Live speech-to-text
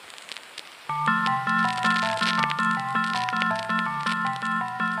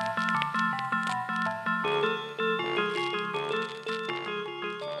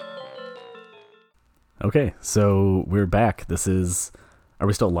Okay, so we're back. Are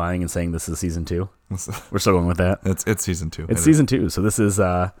we still lying and saying this is season 2? We're still going with that. It's season 2. It's season 2. So this is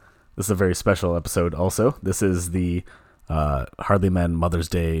a very special episode. Also, this is the Hardly Men Mother's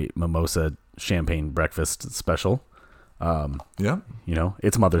Day Mimosa Champagne Breakfast special. Yeah.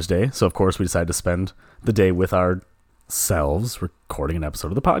 It's Mother's Day, so of course we decided to spend the day with ourselves recording an episode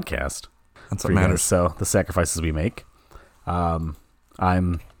of the podcast. That's what matters. So the sacrifices we make. I'm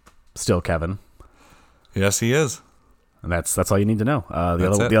still Kevin. Yes, he is. And that's all you need to know.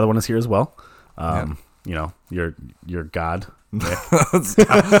 The other one is here as well. Your God. Nick. This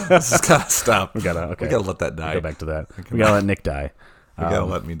has got to stop. We gotta let that die. Go back to that. We gotta let Nick die. You gotta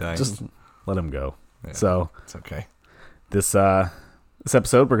let me die. Just let him go. Yeah, so it's okay. This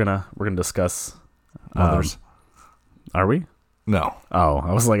episode we're gonna discuss mothers. Are we? No. Oh,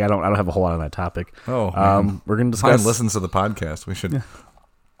 I was like, I don't have a whole lot on that topic. Oh, we're gonna discuss. Mine listens to the podcast. We should. Yeah.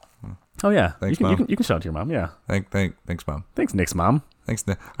 Oh yeah, thanks, Mom. You can shout out to your mom. Yeah. Thanks, Mom. Thanks, Nick's mom. Thanks,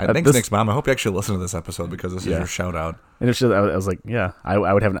 Nick. Nick's mom. I hope you actually listen to this episode because this is your shout out. And it's just, I was like, yeah, I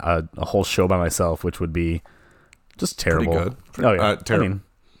would have a whole show by myself, which would be just terrible. Pretty good. Oh yeah, terrible.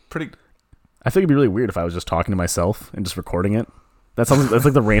 I think it'd be really weird if I was just talking to myself and just recording it. That's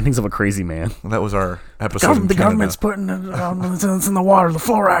like the rantings of a crazy man. Well, that was our episode. The government's putting it's in the water. The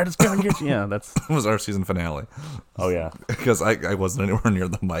fluoride is gonna get you. Yeah, that was our season finale. Oh yeah, because I wasn't anywhere near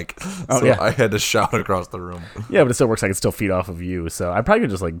the mic, so I had to shout across the room. Yeah, but it still works. I could still feed off of you, so I probably could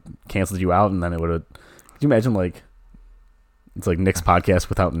just like canceled you out, and then it would have. Could you imagine it's like Nick's podcast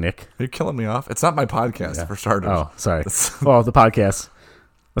without Nick? Are you killing me off? It's not my podcast for starters. Oh, sorry. Well, the podcast.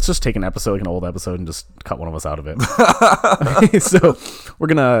 Let's just take an episode, like an old episode, and just cut one of us out of it. So we're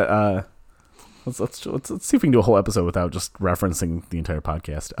gonna let's see if we can do a whole episode without just referencing the entire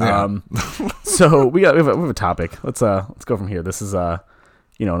podcast. Yeah. So we have a topic. Let's go from here. This is an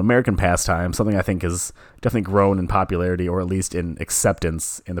American pastime, something I think has definitely grown in popularity or at least in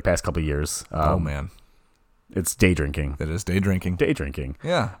acceptance in the past couple of years. Oh man, it's day drinking. It is day drinking. Day drinking.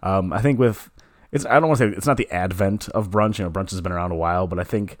 Yeah. I think I don't want to say it's not the advent of brunch. Brunch has been around a while, but I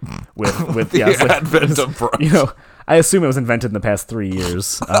think with the advent of brunch. I assume it was invented in the past 3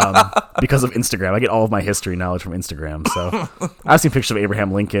 years because of Instagram. I get all of my history knowledge from Instagram. So I've seen pictures of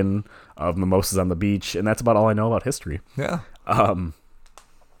Abraham Lincoln, of mimosas on the beach, and that's about all I know about history. Yeah.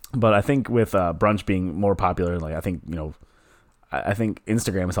 But I think with brunch being more popular, I think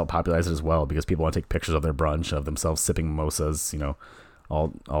Instagram has helped popularize it as well because people want to take pictures of their brunch, of themselves sipping mimosas,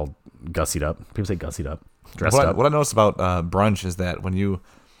 all gussied up. People say gussied up, dressed up. What I noticed about brunch is that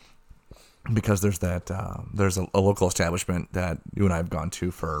because there's a local establishment that you and I have gone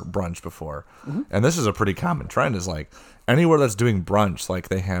to for brunch before, and this is a pretty common trend. Is like anywhere that's doing brunch, like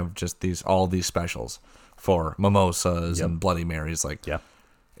they have just all these specials for mimosas and Bloody Marys.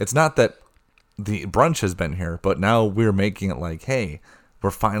 It's not that the brunch has been here, but now we're making it like, hey,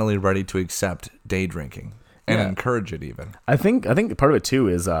 we're finally ready to accept day drinking. And encourage it even. I think part of it too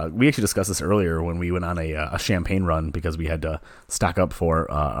is we actually discussed this earlier when we went on a champagne run because we had to stock up for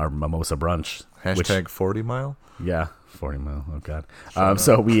our mimosa brunch. Hashtag 40 mile. Yeah, 40 mile. Oh god.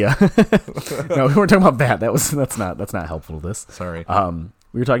 So we no, we weren't talking about that. That's not helpful to this. Sorry.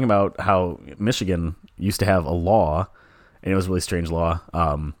 We were talking about how Michigan used to have a law, and it was a really strange law,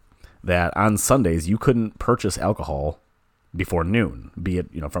 that on Sundays you couldn't purchase alcohol before noon, be it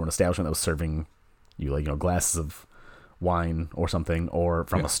from an establishment that was serving you glasses of wine or something, or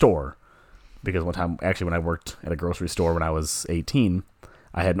from a store. Because one time, actually, when I worked at a grocery store when I was 18,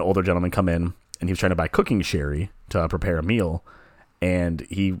 I had an older gentleman come in, and he was trying to buy cooking sherry to prepare a meal, and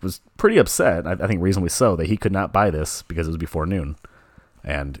he was pretty upset, I think reasonably so, that he could not buy this because it was before noon.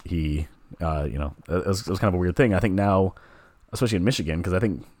 And he, it was kind of a weird thing. I think now, especially in Michigan, because I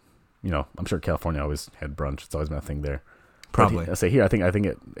think, I'm sure California always had brunch. It's always been a thing there. Probably. I say here, I think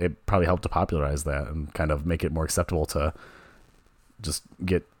it probably helped to popularize that and kind of make it more acceptable to just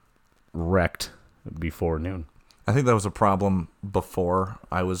get wrecked before noon. I think that was a problem before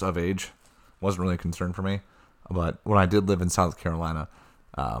I was of age. Wasn't really a concern for me. But when I did live in South Carolina,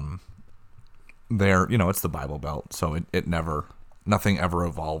 there, it's the Bible Belt, so nothing ever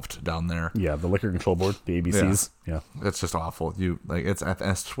evolved down there. Yeah, the Liquor Control Board, the ABCs. Yeah. It's just awful.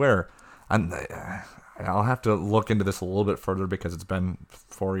 I swear, I'll have to look into this a little bit further because it's been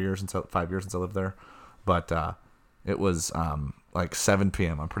 5 years since I lived there. But it was like 7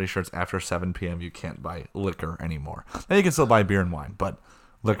 p.m. I'm pretty sure it's after 7 p.m. you can't buy liquor anymore. Now you can still buy beer and wine, but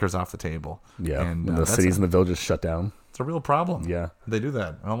liquor's off the table. Yeah, and the cities and the villages shut down. It's a real problem. Yeah. They do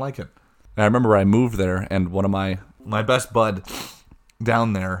that. I don't like it. I remember I moved there, and one of my best bud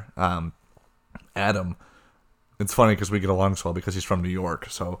down there, Adam, It's funny because we get along so well because he's from New York,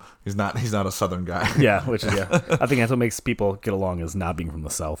 so he's not a Southern guy. Yeah, which is I think that's what makes people get along is not being from the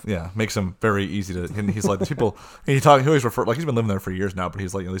South. Yeah, makes him very easy to. And he's like these people. He always refer like he's been living there for years now, but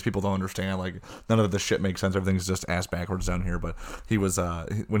he's like these people don't understand. Like none of this shit makes sense. Everything's just ass backwards down here. But he was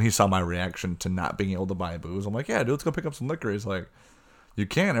when he saw my reaction to not being able to buy booze, I'm like, yeah, dude, let's go pick up some liquor. He's like, you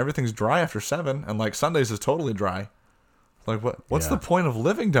can. Everything's dry after 7, and like Sundays is totally dry. Like what's the point of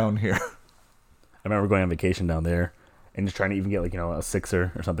living down here? I remember going on vacation down there and just trying to even get like, a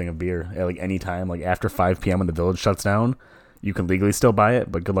sixer or something of beer at like any time, like after 5 p.m. when the village shuts down, you can legally still buy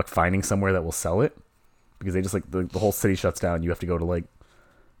it, but good luck finding somewhere that will sell it because they just like the whole city shuts down. You have to go to like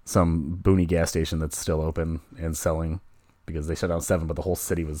some boony gas station that's still open and selling because they shut down 7, but the whole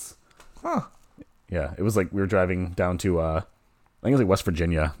city was, yeah, it was like we were driving down to, I think it was like West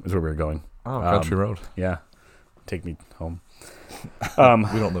Virginia is where we were going. Oh, Country Road. Yeah. Take me home.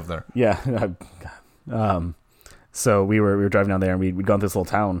 We don't live there. Yeah. So we were driving down there and we'd gone through this little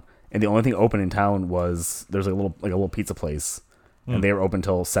town and the only thing open in town was there's like a little pizza place and they were open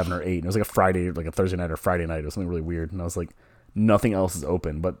till 7 or 8. And it was like a Friday, like a Thursday night or Friday night. It was something really weird. And I was like, nothing else is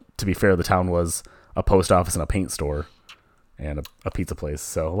open. But to be fair, the town was a post office and a paint store and a pizza place.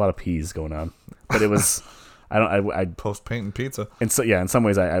 So a lot of peas going on. But it was, I Post paint and pizza. And so, yeah, in some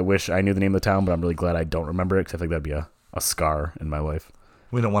ways I wish I knew the name of the town, but I'm really glad I don't remember it because I think that'd be a scar in my life.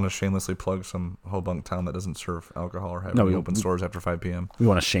 We don't want to shamelessly plug some Hobunk town that doesn't serve alcohol or have any open stores after 5 p.m. We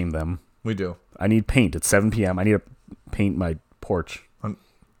want to shame them. We do. I need paint. It's 7 p.m. I need to paint my porch.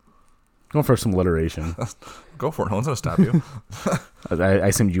 Going for some alliteration. Go for it. No one's going to stop you. I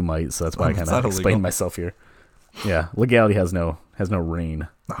assumed you might, so that's why I kind of explained myself here. Yeah, legality has no reign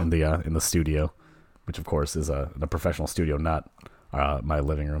in the studio, which of course is a professional studio, not my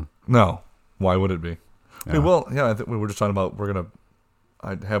living room. No, why would it be? Yeah. Hey, well, yeah, I think we were just talking about we're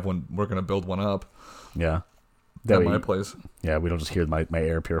gonna build one up. Yeah, at my place. Yeah, we don't just hear my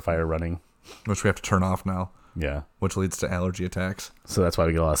air purifier running, which we have to turn off now. Yeah, which leads to allergy attacks. So that's why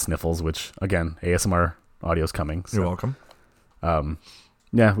we get a lot of sniffles. Which again, ASMR audio's coming. So. You're welcome.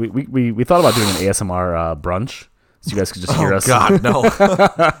 Yeah, we thought about doing an ASMR brunch, so you guys could just hear us. Oh God,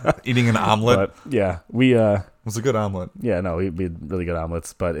 no! Eating an omelet. But, yeah, we it was a good omelet. Yeah, no, we had really good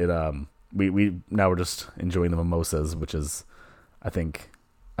omelets, but it we now we're just enjoying the mimosas, which is, I think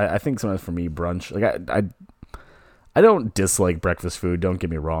sometimes for me brunch, like I don't dislike breakfast food. Don't get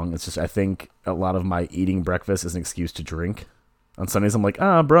me wrong. It's just I think a lot of my eating breakfast is an excuse to drink. On Sundays, I'm like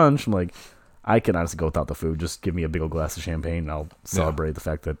brunch. I'm like, I can honestly go without the food. Just give me a big old glass of champagne, and I'll celebrate the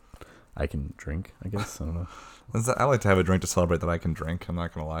fact that I can drink. I guess I don't know. I like to have a drink to celebrate that I can drink. I'm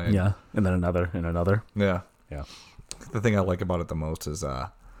not gonna lie. Yeah, and then another and another. Yeah. The thing I like about it the most is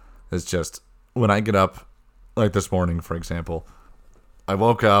just when I get up, like this morning, for example. I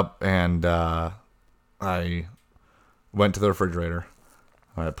woke up and I went to the refrigerator.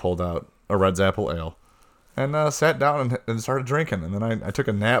 I pulled out a Red's Apple Ale and sat down and started drinking. And then I took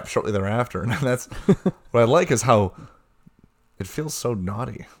a nap shortly thereafter. And that's what I like is how it feels so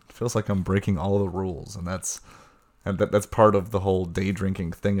naughty. It feels like I'm breaking all of the rules. And that's part of the whole day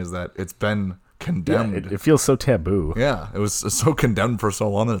drinking thing is that it's been condemned. Yeah, it feels so taboo. Yeah, it was so condemned for so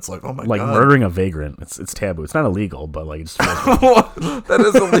long that it's like, oh my god. Like murdering a vagrant. It's taboo. It's not illegal, but like it just feels that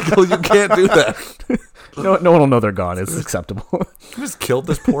is illegal. You can't do that. No one will know they're gone. It's acceptable. You just killed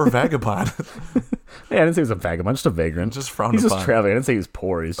this poor vagabond. Yeah, I didn't say he was a vagabond, just a vagrant. Just frowned He's upon. just traveling. I didn't say he was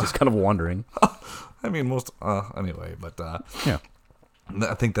poor. He's just kind of wandering. I mean, anyway, but yeah.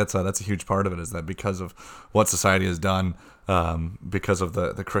 I think that's a huge part of it is that because of what society has done, because of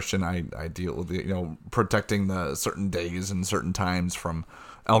the Christian ideal, protecting the certain days and certain times from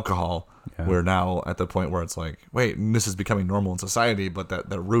alcohol, we're now at the point where it's like, wait, this is becoming normal in society, but that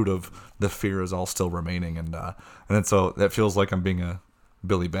root of the fear is all still remaining, and then so that feels like I'm being a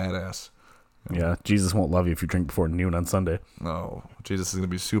Billy Badass. Yeah, Jesus won't love you if you drink before noon on Sunday. No, Jesus is gonna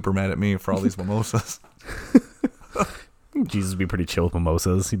be super mad at me for all these mimosas. Jesus would be pretty chill with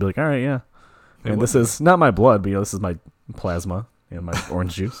mimosas. He'd be like, all right, yeah. And this is not my blood, but this is my plasma and my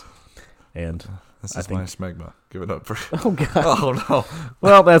orange juice. And this is my smegma. Give it up for Oh, God. Oh, no.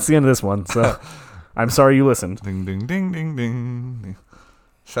 Well, that's the end of this one. So I'm sorry you listened. Ding, ding, ding, ding, ding.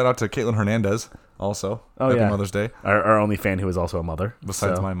 Shout out to Caitlin Hernandez also. Happy Mother's Day. Our only fan who is also a mother.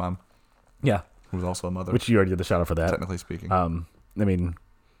 Besides my mom. Yeah. Who's also a mother. Which you already did the shout out for that. Technically speaking. I mean,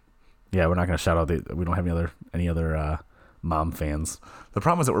 yeah, we're not going to shout out. We don't have any other mom fans. The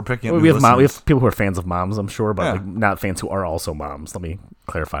problem is that we're picking up we have people who are fans of moms, I'm sure, but like not fans who are also moms. Let me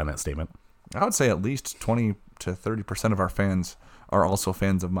clarify that statement. I would say at least 20 to 30% of our fans are also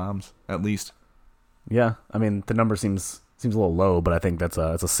fans of moms, at least. Yeah, I mean the number seems seems a little low, but I think that's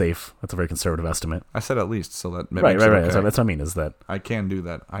a very conservative estimate. I said at least, so that Right. Okay. That's what I mean. Is that I can do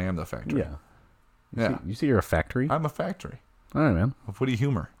that. I am the factory. yeah. Yeah. You see, you're a factory. I'm a factory All right, man. of witty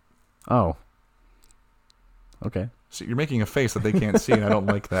humor. Oh. Okay. So you're making a face that they can't see, and I don't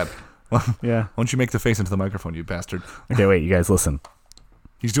like that. Yeah. Why don't you make the face into the microphone, you bastard? Okay, wait, you guys listen.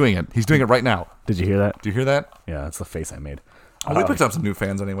 He's doing it. He's doing it right now. Did you hear that? Do you hear that? Yeah, that's the face I made. Oh, we picked up some new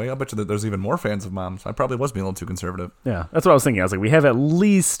fans anyway. I'll bet you that there's even more fans of Moms. I probably was being a little too conservative. Yeah, that's what I was thinking. I was like, we have at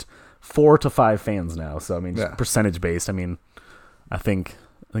least 4 to 5 fans now. So, I mean, Yeah. percentage based, I mean, I think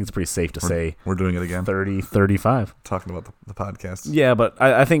it's pretty safe to say We're doing it again. 30, 35. Talking about the podcast. Yeah, but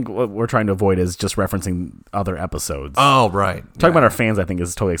I think what we're trying to avoid is just referencing other episodes. Oh, right. Talking about our fans, I think,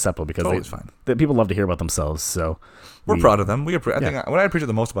 is totally acceptable because Totally fine. People love to hear about themselves. So We're proud of them. I think what I appreciate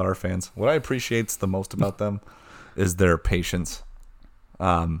the most about our fans, what I appreciate the most about them is their patience.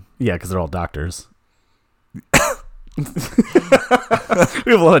 Yeah, because they're all doctors. We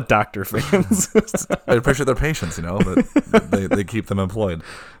have a lot of doctor fans. I appreciate their patience, that they keep them employed.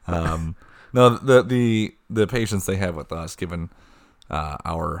 No, the patience they have with us, given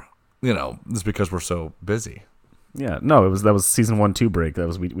our, is because we're so busy. Yeah, no, that was season 1-2 break. That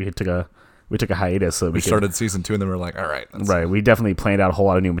was we took a hiatus so that We started season 2, and then we were like, all right, right. We definitely planned out a whole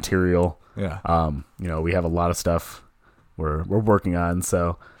lot of new material. Yeah. We have a lot of stuff we're working on,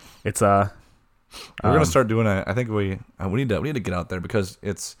 so it's we're gonna start doing I think we need to get out there because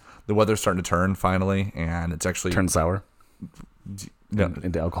the weather's starting to turn finally, and it's actually turned sour. Yeah.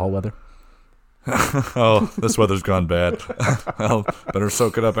 Into alcohol weather. Oh, this weather's gone bad. Well, better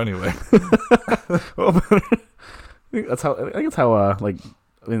soak it up anyway. Well, I think it's how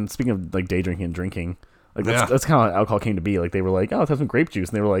speaking of like day drinking and drinking, like that's kind of how alcohol came to be. Like they were like, oh, let's have some grape juice,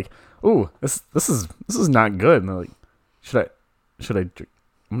 and they were like, ooh, this is not good. And they're like, should I drink?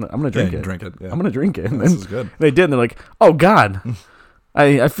 I'm gonna drink it. Drink it. Yeah. I'm gonna drink it. And this is good. They did, and they're like, oh God,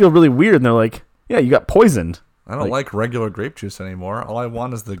 I feel really weird. And they're like, yeah, you got poisoned. I don't like regular grape juice anymore. All I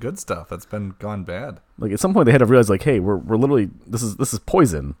want is the good stuff that's been gone bad. Like at some point they had to realize, like, hey, we're literally this is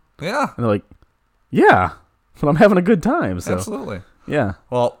poison. Yeah. And they're like, yeah, but I'm having a good time. So absolutely. Yeah.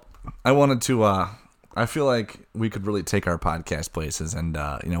 Well, I wanted to. I feel like we could really take our podcast places, and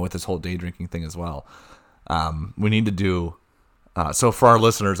with this whole day drinking thing as well. We need to do. So for our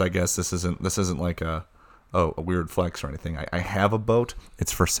listeners, I guess this isn't like a weird flex or anything. I have a boat.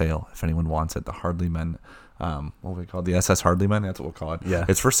 It's for sale. If anyone wants it, the Hardlymen. What we call the SS Hardlymen. That's what we'll call it. Yeah.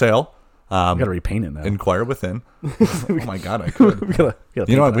 It's for sale. We gotta repaint it now. Inquire within. Oh my God, I could. we gotta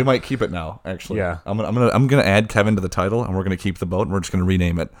you know what? We might keep it now. Actually, yeah. I'm gonna add Kevin to the title, and we're gonna keep the boat, and we're just gonna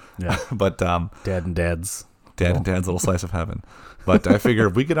rename it. Yeah. But Dad and Dad's little slice of heaven. But I figure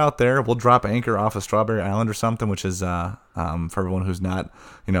if we get out there, we'll drop anchor off of Strawberry Island or something, which is for everyone who's not,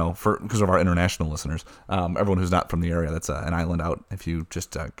 because of our international listeners, everyone who's not from the area, that's an island out. If you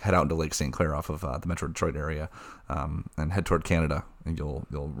just head out into Lake St. Clair off of the Metro Detroit area, and head toward Canada, and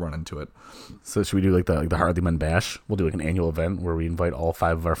you'll run into it. So should we do like the Hardlyman Bash? We'll do like an annual event where we invite all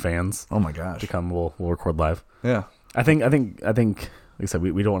 5 of our fans. Oh my gosh, to come. We'll record live. Yeah, I think. Like I said,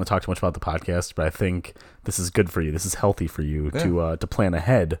 we don't want to talk too much about the podcast, but I think this is good for you. This is healthy for you to plan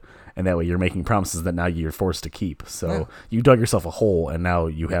ahead, and that way you're making promises that now you're forced to keep. So you dug yourself a hole, and now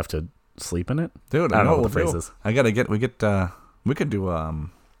you have to sleep in it. Dude, I don't know what the phrase is. We could do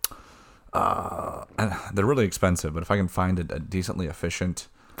they're really expensive, but if I can find a decently efficient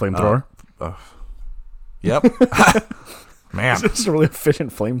flamethrower. Yep. Man, it's just a really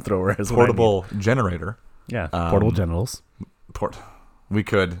efficient flamethrower as portable generator. Yeah, portable genitals. We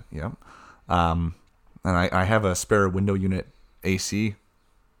could, yeah. And I have a spare window unit AC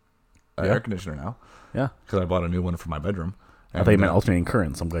air conditioner now. Yeah. Because I bought a new one for my bedroom. I thought you meant alternating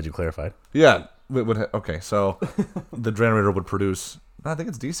current, so I'm glad you clarified. Yeah. Okay, so the generator would produce, I think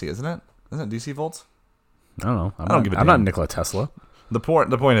it's DC, isn't it? Isn't it DC volts? I don't know. I'm not Nikola Tesla. The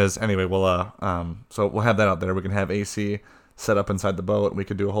point is, anyway, so we'll have that out there. We can have AC set up inside the boat. We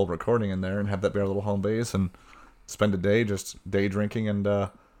could do a whole recording in there and have that be our little home base and spend a day just day drinking, and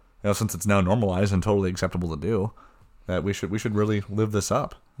since it's now normalized and totally acceptable to do, that we should really live this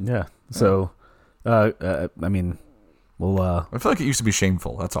up. Yeah. So, I mean, we'll. I feel like it used to be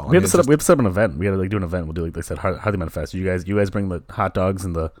shameful. That's all. We have to set up an event. We got to do an event. We'll do like they said, Hardlyman Fest. You guys bring the hot dogs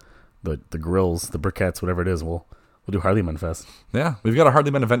and the grills, the briquettes, whatever it is. We'll do Hardlyman Fest. Yeah, we've got a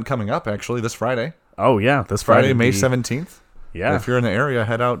Hardlyman event coming up actually this Friday. Oh yeah, this Friday, May 17th. Yeah. If you're in the area,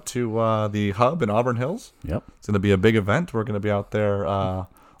 head out to the Hub in Auburn Hills. Yep. It's going to be a big event. We're going to be out there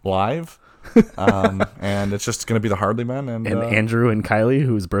live. And it's just going to be the Hardlymen and Andrew and Kylie,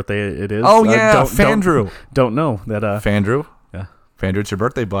 whose birthday it is. Oh, yeah, Fandrew. Don't know that. Fandrew. Yeah. Andrew, it's your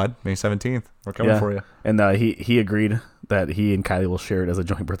birthday, bud. May 17th. We're coming for you. And he agreed that he and Kylie will share it as a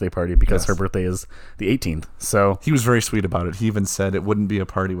joint birthday party because her birthday is the 18th. So he was very sweet about it. He even said it wouldn't be a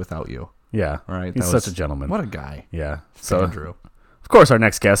party without you. Yeah. All right. He's such a gentleman. What a guy. Yeah. So Andrew. Of course, our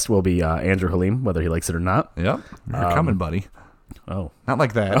next guest will be Andrew Halim, whether he likes it or not. Yep. You're coming, buddy. Oh. Not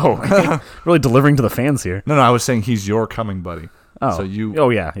like that. Oh. Really delivering to the fans here. No, I was saying he's your coming buddy. Oh. So you. Oh,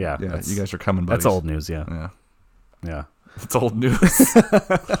 yeah. Yeah, you guys are coming buddies. That's old news, yeah. Yeah. Yeah. It's old news.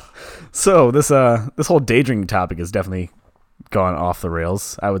 So this whole day drinking topic has definitely gone off the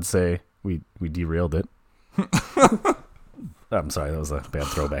rails. I would say we derailed it. I'm sorry, that was a bad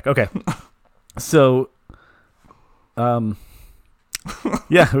throwback. Okay. So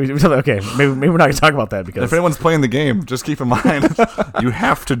yeah, okay. Maybe we're not gonna talk about that because if anyone's playing the game, just keep in mind you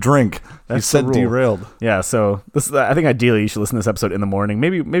have to drink. You said derailed. Yeah, so this I think ideally you should listen to this episode in the morning.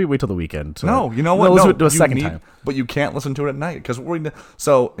 Maybe wait till the weekend. No, you know what? No, do a second time. But you can't listen to it at night because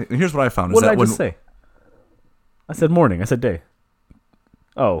so here's what I found. What did I just say? I said morning. I said day.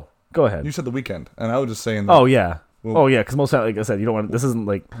 Oh, go ahead. You said the weekend, and I was just saying. That, oh yeah. Because most time, like I said, you don't want. This isn't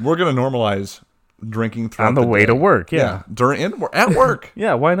like we're gonna normalize drinking throughout on the way day. to work. Yeah, at work.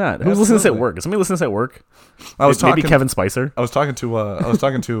 Yeah, why not? Who's listening to this at work? Is somebody listening to this at work? Maybe Kevin Spicer. I was talking to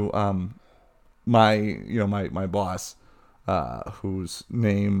my boss, whose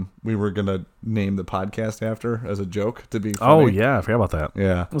name we were gonna name the podcast after as a joke to be funny. Oh yeah, I forgot about that.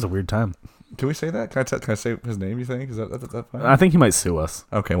 Yeah, it was a weird time. Can we say that? Can I say his name? You think is that fine? I think he might sue us.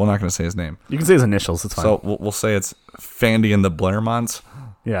 Okay, we're not going to say his name. You can say his initials. It's fine. So we'll say it's Fandy and the Blairmonts.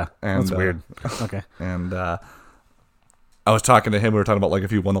 Yeah, that's weird. Okay. And I was talking to him. We were talking about like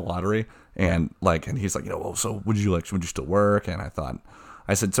if you won the lottery, and he's like, well, so would you still work? And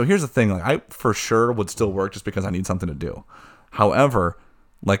I said, so here's the thing. Like, I for sure would still work just because I need something to do. However,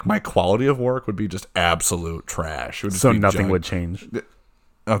 like my quality of work would be just absolute trash. It would just so be nothing junk. would change.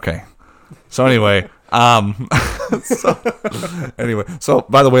 Okay. So anyway, so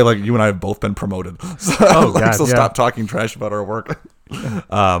by the way, like you and I have both been promoted. So, stop talking trash about our work.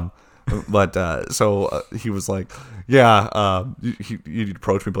 So he was like, he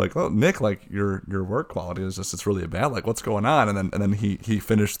approached me like, oh, Nick, like your work quality is just, it's really bad. Like what's going on? And then he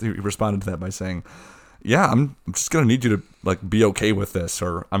responded to that by saying, yeah, I'm just going to need you to like be okay with this,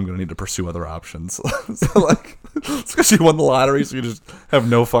 or I'm going to need to pursue other options. So like, it's because you won the lottery, so you just have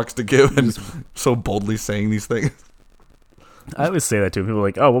no fucks to give and so boldly saying these things. I always say that too. People are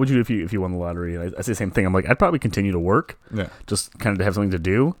like, oh, what would you do if you won the lottery? And I say the same thing. I'm like, I'd probably continue to work. Yeah. Just kind of to have something to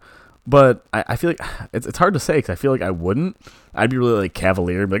do. But I feel like it's hard to say because I feel like I wouldn't. I'd be really like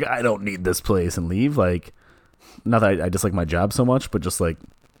cavalier, be like, I don't need this place and leave. Like, not that I dislike my job so much, but just like,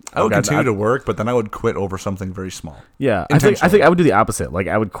 I would continue to work, but then I would quit over something very small. Yeah, I think I would do the opposite. Like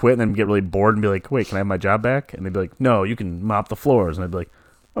I would quit and then get really bored and be like, "Wait, can I have my job back?" And they'd be like, "No, you can mop the floors." And I'd be like,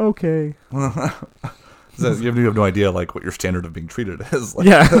 "Okay." So you have no idea like what your standard of being treated is. Like,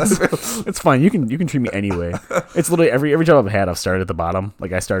 yeah, it's fine. You can treat me anyway. It's literally every job I've had, I've started at the bottom.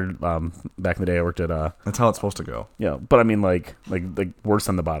 Like I started back in the day. I worked at That's how it's supposed to go. Yeah, but I mean like worse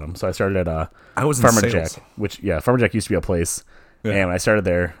on the bottom. So I started at I was Farmer in sales. Jack, which Farmer Jack used to be a place. Yeah. And when I started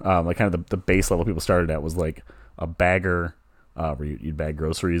there, like kind of the base level people started at was like a bagger where you'd bag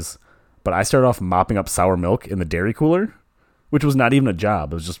groceries. But I started off mopping up sour milk in the dairy cooler, which was not even a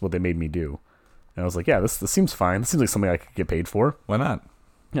job. It was just what they made me do. And I was like, yeah, this seems fine. This seems like something I could get paid for. Why not?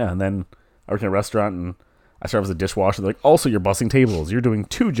 Yeah, and then I worked in a restaurant and I started as a dishwasher. They're like, also, you're bussing tables. You're doing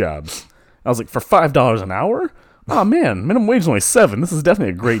 2 jobs. I was like, for $5 an hour? Oh, man, minimum wage is only $7. This is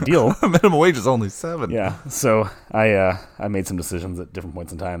definitely a great deal. Minimum wage is only $7. Yeah, so I made some decisions at different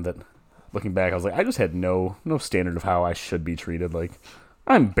points in time that, looking back, I was like, I just had no standard of how I should be treated. Like,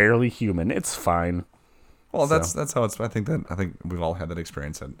 I'm barely human. It's fine. Well, that's how it's. I think we've all had that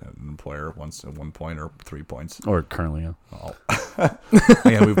experience at an employer once at one point or 3 points. Or currently, yeah. Oh.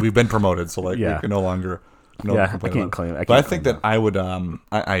 Yeah, we've been promoted, so like we can no longer. I can't claim. But I think that I would.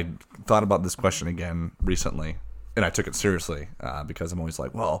 I thought about this question again recently, and I took it seriously because I'm always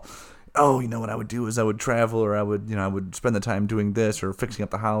like, well, what I would do is I would travel, or I would spend the time doing this or fixing up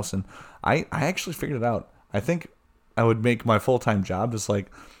the house, and I actually figured it out. I think I would make my full-time job just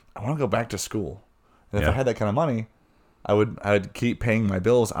like I want to go back to school. And if I had that kind of money, I'd keep paying my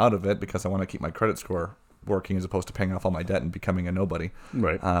bills out of it because I want to keep my credit score working as opposed to paying off all my debt and becoming a nobody.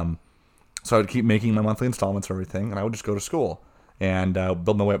 Right. So I would keep making my monthly installments or everything, and I would just go to school and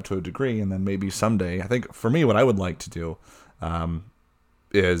build my way up to a degree. And then maybe someday, I think for me, what I would like to do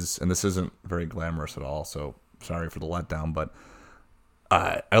is, and this isn't very glamorous at all, so sorry for the letdown, but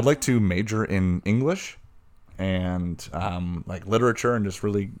I'd like to major in English and like literature and just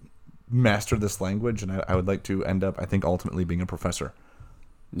really mastered this language, and I would like to end up, I think, ultimately being a professor.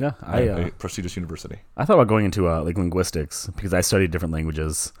 Yeah, at a prestigious university. I thought about going into like linguistics because I studied different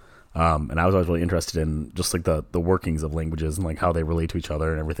languages, and I was always really interested in just like the workings of languages and like how they relate to each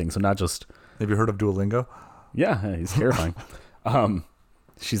other and everything. So not just. Have you heard of Duolingo? Yeah, he's terrifying.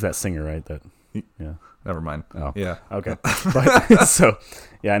 She's that singer, right? Yeah. Never mind. Oh, yeah. Okay. But so,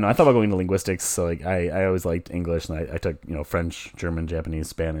 yeah, I know. I thought about going to linguistics. So like, I always liked English, and I took French, German, Japanese,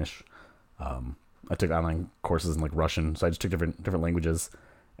 Spanish. I took online courses in like Russian, so I just took different languages.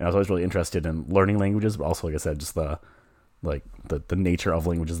 And I was always really interested in learning languages, but also, like I said, just the nature of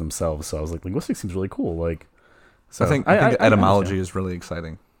languages themselves. So I was like, linguistics seems really cool. Like, so I think etymology is really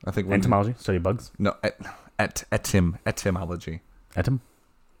exciting. I think entomology, study bugs. No, etymology. Etim?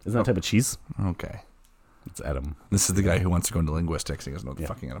 Isn't that a type of cheese? Okay, it's etim. This is the guy who wants to go into linguistics. He doesn't know what the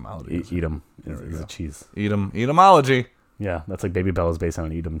fucking etymology is. Edam is a cheese. Etymology. Yeah, that's like Baby Bell is based on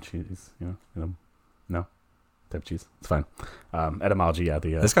an Edam cheese. Edam. No. Type of cheese. It's fine. Etymology, yeah.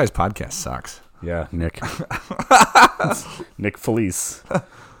 This guy's podcast sucks. Yeah, Nick. Nick Felice.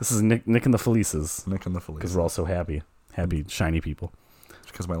 This is Nick and the Felices. Nick and the Felices. Because we're all so happy. Happy, shiny people. It's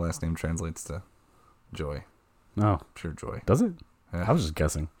because my last name translates to joy. Oh. Pure joy. Does it? Yeah. I was just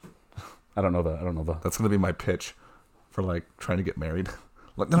guessing. I don't know the. That's going to be my pitch for like trying to get married.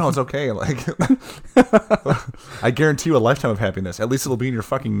 Like, no, it's okay. Like, I guarantee you a lifetime of happiness. At least it'll be in your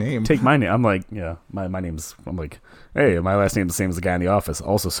fucking name. Take my name. I'm like, yeah, my name's. I'm like, hey, my last name's the same as the guy in the office.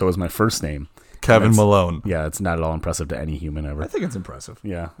 Also, so is my first name, Kevin Malone. Yeah, it's not at all impressive to any human ever. I think it's impressive.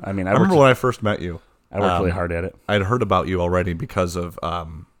 Yeah, I mean, I remember when I first met you. I worked really hard at it. I'd heard about you already because of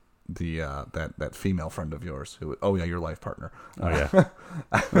that female friend of yours who. Oh yeah, your life partner. Oh yeah.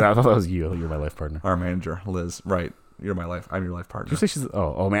 I thought that was you. You're my life partner. Our manager, Liz. Right. I'm your life partner. Did you say she's?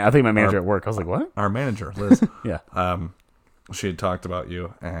 Oh man, I think my manager at work. I was like, what? Our manager, Liz. Yeah. She had talked about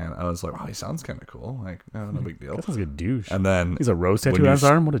you, and I was like, oh, he sounds kind of cool. Like, no big deal. That sounds like a douche. And then he's a rose tattoo on his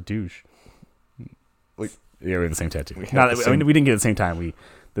arm. What a douche. Yeah, we have the same tattoo. We didn't get it at the same time.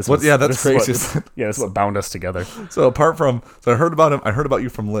 That's crazy. This is what bound us together. So I heard about him. I heard about you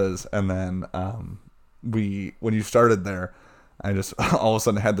from Liz, and then when you started there, I just all of a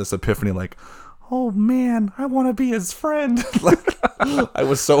sudden had this epiphany, like, oh man, I want to be his friend. Like, I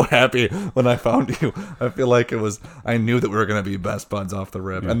was so happy when I found you. I feel like I knew that we were going to be best buds off the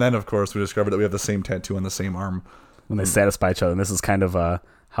rip. Yeah. And then, of course, we discovered that we have the same tattoo on the same arm. When they satisfy each other. And this is kind of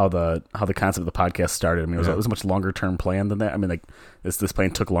how the concept of the podcast started. I mean, it was a much longer term plan than that. I mean, like this plan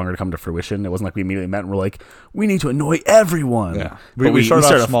took longer to come to fruition. It wasn't like we immediately met and we're like, we need to annoy everyone. Yeah, we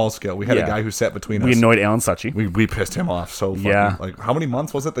started off small scale. We had a guy who sat between us. We annoyed Alan Succi. We pissed him off so fucking. Yeah. Like, how many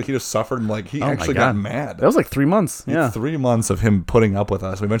months was it that he just suffered and like he actually got mad? That was like 3 months. Yeah, 3 months of him putting up with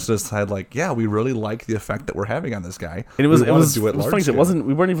us. We eventually decided like, yeah, we really like the effect that we're having on this guy. And it was funny. It wasn't.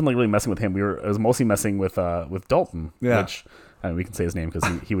 We weren't even like really messing with him. It was mostly messing with Dalton. Yeah. Which, I mean, we can say his name because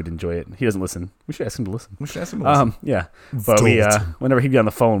he would enjoy it. He doesn't listen. We should ask him to listen. Yeah, but whenever he'd be on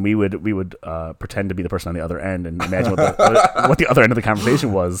the phone, we would pretend to be the person on the other end and imagine what the other end of the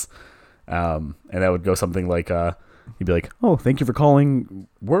conversation was, and that would go something like, he'd be like, "Oh, thank you for calling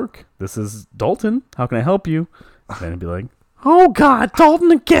work. This is Dalton. How can I help you?" And then he'd be like, "Oh God, Dalton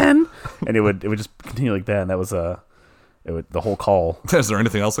again!" And it would just continue like that, and that was the whole call. Is there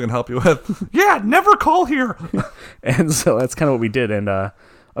anything else I can help you with? Yeah, never call here. And so that's kind of what we did. And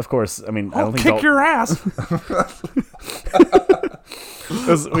of course, I mean, I don't think kick your ass.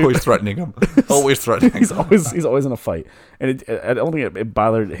 Always threatening him. Always threatening. He's always in a fight. And I don't think it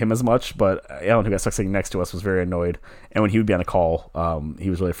bothered him as much. But Alan, who got stuck sitting next to us, was very annoyed. And when he would be on a call,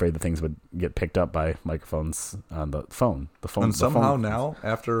 he was really afraid that things would get picked up by microphones on the phone. And somehow now,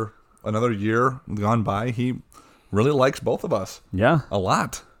 after another year gone by, he really likes both of us. Yeah. A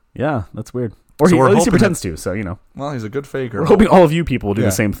lot. Yeah, that's weird. Or at least he pretends to, so, Well, he's a good faker. We're hoping all of you people will do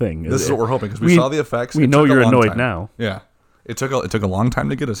the same thing. This is what we're hoping, because we saw the effects. We know you're annoyed now. Yeah. It took a long time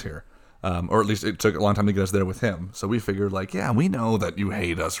to get us here. Or at least it took a long time to get us there with him. So we figured, like, yeah, we know that you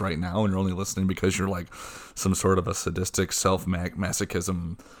hate us right now, and you're only listening because you're, like, some sort of a sadistic,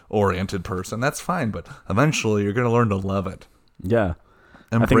 self-masochism-oriented person. That's fine, but eventually you're going to learn to love it. Yeah.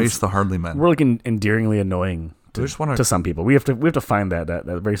 Embrace the hardly men. We're, like, endearingly annoying to some people. We have to find that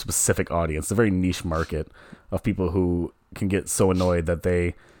very specific audience, the very niche market of people who can get so annoyed that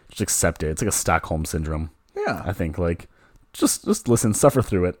they just accept it. It's like a Stockholm syndrome. Yeah, I think like just listen, suffer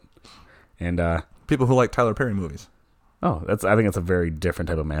through it, and people who like Tyler Perry movies. Oh, I think it's a very different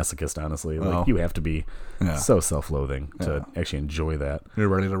type of masochist. Honestly, like you have to be so self-loathing to actually enjoy that. You're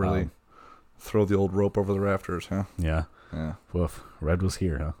ready to really throw the old rope over the rafters, huh? Yeah. Woof. Red was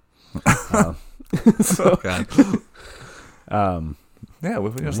here, huh? Yeah,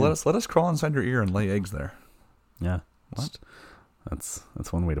 just let us crawl inside your ear and lay eggs there. Yeah. What? That's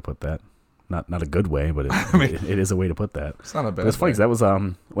one way to put that. Not a good way, but it is a way to put that. It's not a bad. But it's funny because that was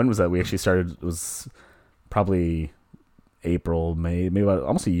when was that? We actually started. It was probably April, May, maybe about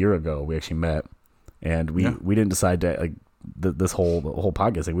almost a year ago. We actually met, and we didn't decide to like this whole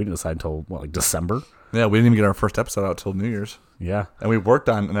podcast. Like, we didn't decide until like December. Yeah, we didn't even get our first episode out till New Year's. Yeah, and we worked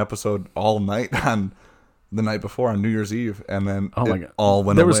on an episode all night on the night before on New Year's Eve, and then all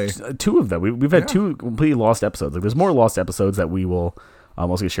went away. There was two of them. We've had two completely lost episodes. Like, there's more lost episodes that we will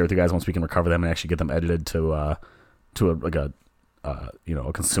also share with you guys once we can recover them and actually get them edited to a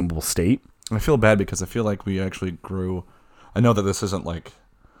consumable state. I feel bad because I feel like we actually grew. I know that this isn't like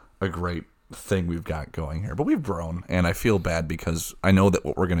a great thing we've got going here, but we've grown, and I feel bad because I know that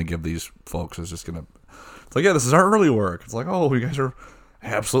what we're going to give these folks is just going to. It's like, yeah, this is our early work. It's like, oh, you guys are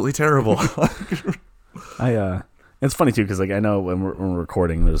absolutely terrible. It's funny too because like I know when we're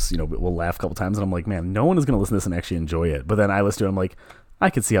recording, there's we'll laugh a couple times, and I'm like, man, no one is going to listen to this and actually enjoy it. But then I listen to it, I'm like, I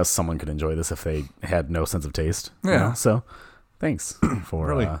could see how someone could enjoy this if they had no sense of taste. Yeah. You know? So thanks for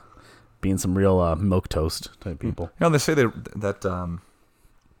really being some real milquetoast type people. They say that.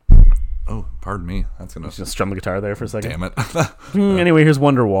 Oh, pardon me. That's gonna just strum the guitar there for a second. Damn it. Anyway, here's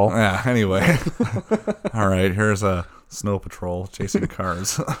Wonderwall. Yeah. Anyway. All right. Here's a Snow Patrol chasing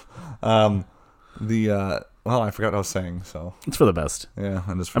cars. Well, I forgot what I was saying. So it's for the best. Yeah.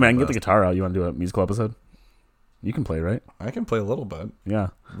 I can get the guitar out. You want to do a musical episode? You can play, right? I can play a little bit. Yeah.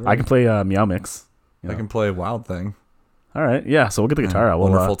 Really? I can play Meow Mix. I can play Wild Thing. All right. Yeah. So we'll get the guitar out.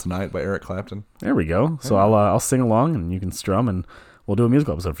 Wonderful Tonight by Eric Clapton. There we go. So I'll sing along and you can strum and we'll do a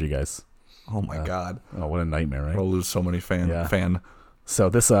musical episode for you guys. Oh my God! Oh, what a nightmare, right? We'll lose so many fan. So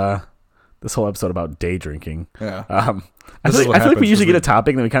this whole episode about day drinking. Yeah. I feel like we usually get a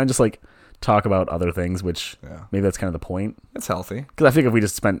topic and then we kind of just like talk about other things, which maybe that's kind of the point. It's healthy because I think if we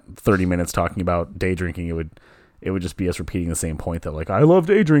just spent 30 minutes talking about day drinking, it would just be us repeating the same point that like I love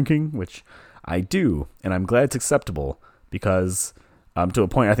day drinking, which I do, and I'm glad it's acceptable because. To a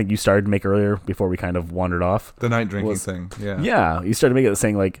point I think you started to make earlier before we kind of wandered off. The night drinking thing, yeah. Yeah, you started to make it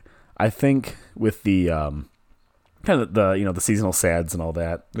saying like I think with the kind of the seasonal sads and all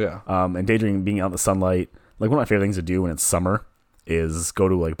that. Yeah. And day drinking, being out in the sunlight, like one of my favorite things to do when it's summer is go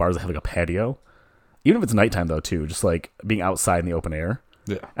to like bars that have like a patio, even if it's nighttime though too. Just like being outside in the open air.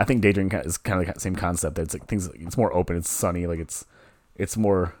 Yeah. I think day drinking is kind of like the same concept. That it's like it's more open, it's sunny, like it's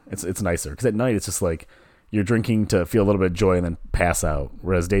nicer because at night it's just like. You're drinking to feel a little bit of joy and then pass out.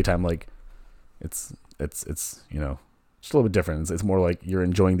 Whereas daytime, like, it's just a little bit different. It's more like you're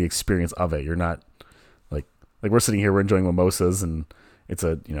enjoying the experience of it. You're not like we're sitting here, we're enjoying mimosas, and it's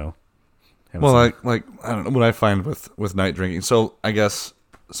a Well, I don't know what I find with night drinking. So I guess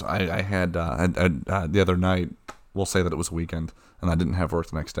I had the other night. We'll say that it was a weekend, and I didn't have work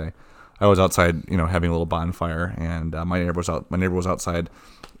the next day. I was outside, having a little bonfire, and my neighbor was outside.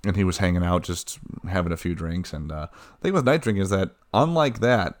 And he was hanging out, just having a few drinks. And the thing with night drinking is that, unlike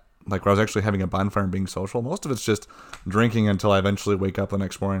that, like where I was actually having a bonfire and being social, most of it's just drinking until I eventually wake up the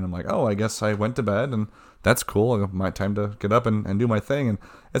next morning. I'm like, oh, I guess I went to bed, and that's cool. I have my time to get up and do my thing. And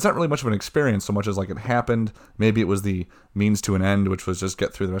it's not really much of an experience so much as like it happened. Maybe it was the means to an end, which was just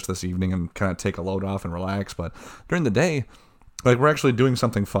get through the rest of this evening and kind of take a load off and relax. But during the day, like we're actually doing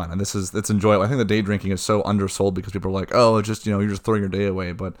something fun, and it's enjoyable. I think the day drinking is so undersold because people are like, "Oh, it's just you're just throwing your day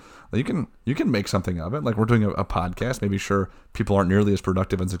away." But you can make something of it. Like we're doing a podcast. Maybe sure people aren't nearly as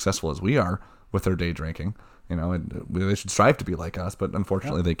productive and successful as we are with their day drinking. And they should strive to be like us, but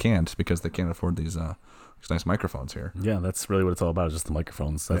unfortunately they can't because they can't afford these nice microphones here. Yeah, that's really what it's all about. Is just the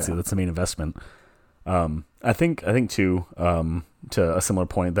microphones. That's the main investment. I think too. To a similar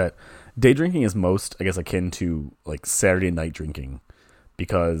point that. Day drinking is most, I guess, akin to like Saturday night drinking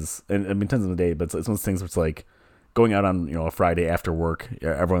because, and it depends on the day, but it's one of those things where it's like going out on, a Friday after work.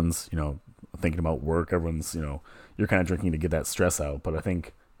 Everyone's, thinking about work. Everyone's, you're kind of drinking to get that stress out. But I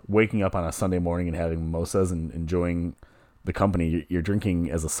think waking up on a Sunday morning and having mimosas and enjoying the company, you're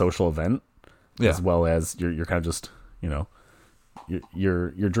drinking as a social event as well as you're kind of just,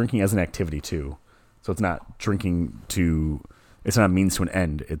 you're drinking as an activity too. So it's not drinking to. It's not a means to an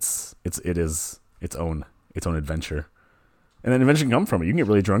end. It is its own adventure, and then adventure can come from it. You can get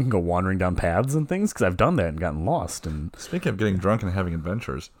really drunk and go wandering down paths and things because I've done that and gotten lost. And speaking of getting drunk and having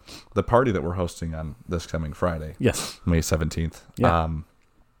adventures, the party that we're hosting on this coming Friday, May 17th,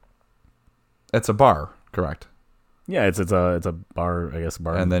 it's a bar, correct? Yeah, it's a bar, I guess.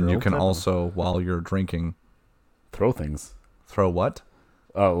 Bar and then you can also, while you're drinking, throw things. Throw what?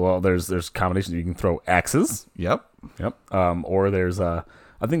 Oh well, there's combinations. You can throw axes. Yep. Or there's I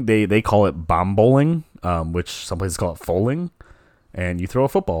think they call it bomb bowling, which some places call it foaling, and you throw a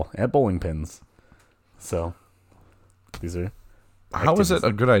football at bowling pins. So these are. How is it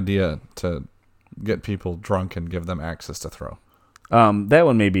a good idea to get people drunk and give them access to throw? That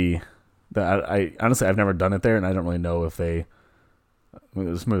one may be. I honestly I've never done it there, and I don't really know if they.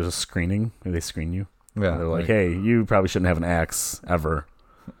 It was a screening. Maybe they screen you. Yeah, they're like, hey, you probably shouldn't have an axe ever.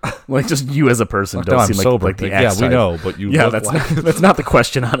 Like, just you as a person don't seem like the axe we type. know, but you Yeah, look that's not the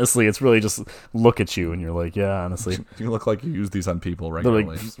question, honestly. It's really just look at you, and you're like, yeah, honestly. You look like you use these on people They're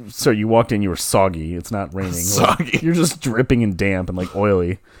regularly. like, sir, you walked in, you were soggy. It's not raining. Soggy. Like, you're just dripping and damp and, like,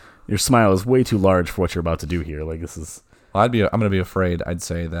 oily. Your smile is way too large for what you're about to do here. Like, this is... Well, I'm going to be afraid, I'd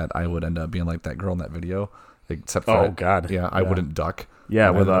say, that I would end up being like that girl in that video. Except for God. Yeah, I wouldn't duck. Yeah,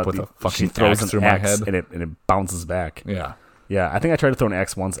 with a fucking she throws axe an through axe my head. and it bounces back. Yeah. Yeah, I think I tried to throw an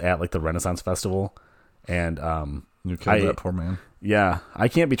axe once at, like, the Renaissance Festival, and you killed that poor man. Yeah, I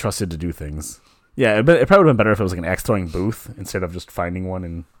can't be trusted to do things. Yeah, it probably would have been better if it was like an axe throwing booth instead of just finding one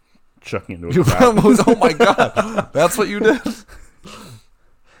and chucking it into a crowd. Oh my god, that's what you did.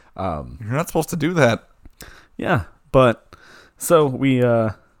 You're not supposed to do that. Yeah, but so we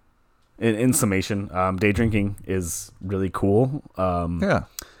in summation, day drinking is really cool. Yeah.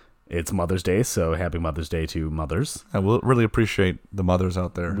 It's Mother's Day, so happy Mother's Day to mothers. I will really appreciate the mothers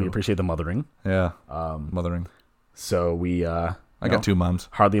out there. We appreciate the mothering. Yeah, mothering. So we I got two moms.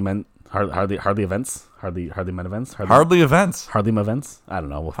 Hardly events. Hardly men events. Hardly events. Hardly events. I don't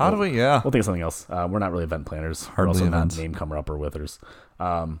know. We'll think of something else. We're not really event planners. Hardly we're also events. Not name comer upper withers.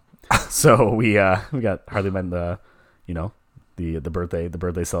 So we got Hardly Men. The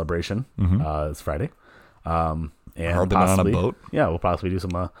birthday celebration. It's Friday. And Hardly Men on a boat. Yeah, we'll possibly do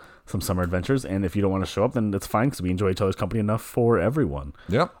some summer adventures. And if you don't want to show up, then it's fine because we enjoy each other's company enough for everyone.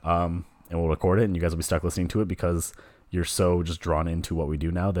 Yep. And we'll record it, and you guys will be stuck listening to it because you're so just drawn into what we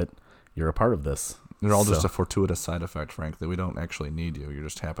do now that you're a part of this. They're all just a fortuitous side effect, frankly. We don't actually need you. You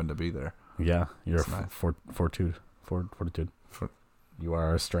just happen to be there. Yeah, you're fortitude. You are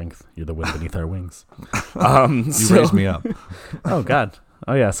our strength. You're the wind beneath our wings. You raised me up. Oh, God.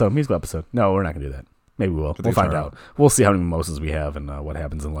 Oh, yeah, so musical episode. No, we're not going to do that. Maybe we will. We'll find out. We'll see how many mimosas we have and what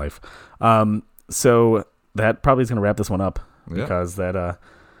happens in life. So that probably is going to wrap this one up because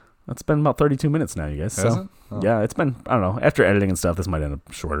that's been about 32 minutes now, you guys. Has it? Oh. Yeah, it's been, I don't know, after editing and stuff, this might end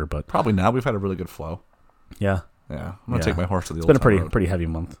up shorter, but probably not. We've had a really good flow. Yeah. Yeah. I'm going to take my horse to the It's old been a road. pretty heavy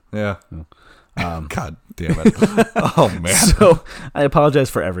month. Yeah. God damn it. Oh, man. So I apologize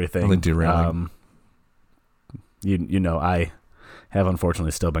for everything. Really derailing. You know, I have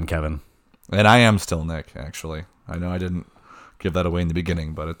unfortunately still been Kevin. And I am still Nick, actually. I know I didn't give that away in the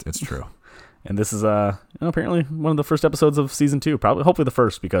beginning, but it's true. And this is apparently one of the first episodes of season 2. Hopefully the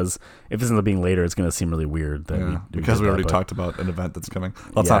first, because if this ends up being later, it's going to seem really weird that because we already talked about an event that's coming.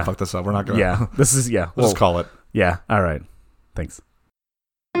 Let's not fuck this up. We're not going to. Yeah, this is we'll just call it. Yeah. All right. Thanks.